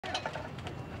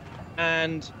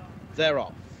And they're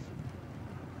off.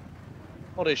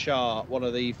 Odishar, one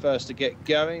of the first to get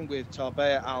going with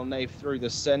Tarbea Al Naif through the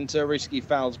centre. Risky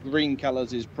Fowl's green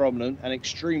colours is prominent, and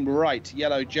extreme right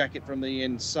yellow jacket from the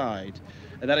inside.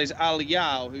 And that is Al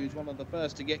Yao, who's one of the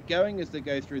first to get going as they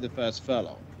go through the first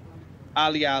furlong.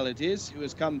 Al Yao it is, who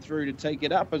has come through to take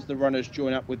it up as the runners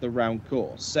join up with the round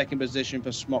course. Second position for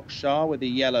Smok Shah with the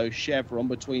yellow chevron.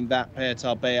 Between that pair,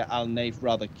 Tarbea Al Naif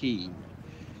rather keen.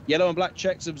 Yellow and black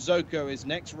checks of Zoko is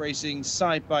next, racing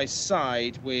side by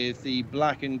side with the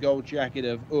black and gold jacket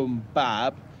of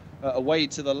Bab. Away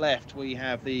to the left, we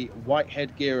have the white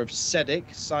headgear of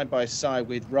Sedik, side by side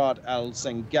with Rad Al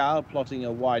Sengal, plotting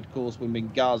a wide course with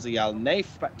Benghazi Al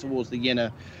Naif. Back towards the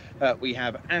Yinner, we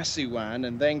have Asiwan,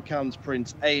 and then comes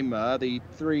Prince Amar. The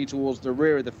three towards the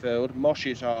rear of the field.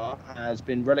 Moshitar has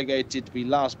been relegated to be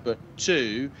last but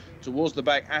two. Towards the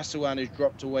back, Asiwan is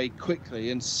dropped away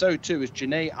quickly, and so too is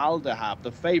Janae Aldahab.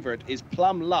 The favourite is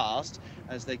plumb last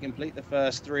as they complete the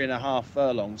first 3.5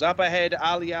 furlongs. Up ahead,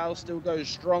 Al Yao still goes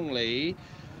strongly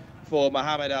for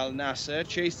Mohamed Al Nasser,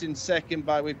 chased in second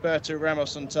by Wiberto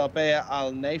Ramos and Tarbea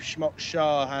Al Naif. Smok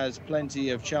Shah has plenty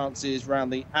of chances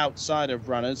round the outside of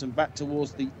runners, and back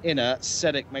towards the inner,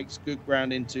 Sedik makes good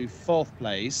ground into 4th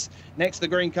place. Next, the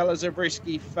green colours of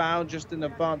Risky Fowl, just in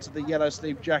advance of the yellow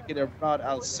sleeve jacket of Rad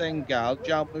Al Sengal.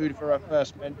 Jalmood for her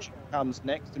first mention comes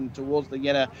next, and towards the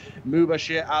inner,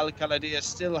 Mubashir Al Khaladia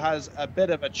still has a bit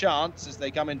of a chance as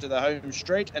they come into the home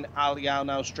straight, and Al Yao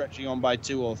now stretching on by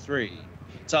 2 or 3.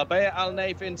 Tarbea Al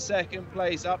Naif in second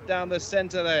place. Up down the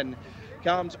centre then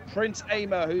comes Prince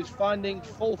Amar, who's finding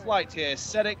full flight here.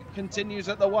 Sedik continues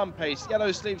at the 1 pace.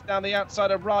 Yellow sleeves down the outside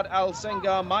of Rad Al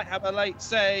Sengar might have a late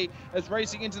say as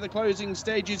racing into the closing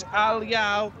stages. Al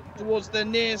Yao towards the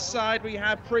near side. We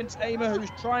have Prince Amar,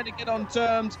 who's trying to get on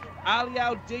terms. Al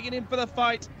Yao digging in for the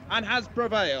fight and has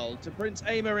prevailed. To Prince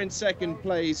Amar in second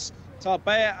place.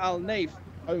 Tarbea Al Naif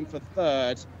home for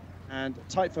third. And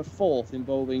Taif for fourth,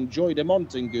 involving Joy de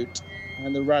Montengut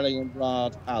and the rallying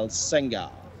Rad Al Sengar.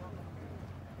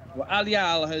 Well, Al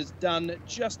Yao has done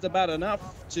just about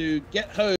enough to get home.